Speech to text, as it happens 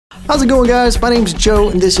How's it going, guys? My name's Joe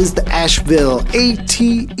and this is the Asheville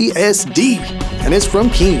ESD and it's from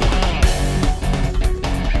Keen.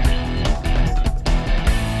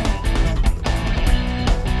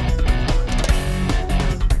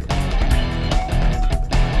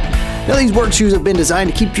 Now, these work shoes have been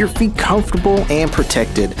designed to keep your feet comfortable and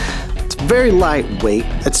protected. It's very lightweight.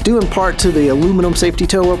 It's due in part to the aluminum safety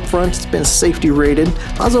toe up front. It's been safety rated.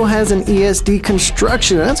 Also has an ESD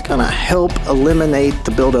construction, and that's gonna help eliminate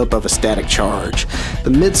the buildup of a static charge. The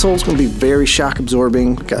midsole is gonna be very shock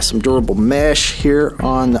absorbing. Got some durable mesh here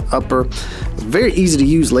on the upper. Very easy to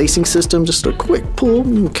use lacing system. Just a quick pull.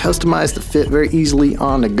 You can customize the fit very easily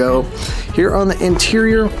on the go. Here on the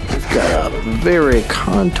interior, we've got a very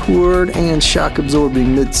contoured and shock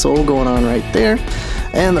absorbing midsole going on right there.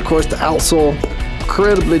 And of course the outsole,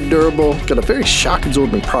 incredibly durable, got a very shock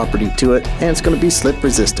absorbing property to it, and it's going to be slip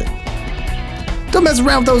resistant. Don't mess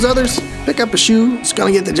around with those others. Pick up a shoe, it's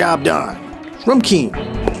going to get the job done. From Keen.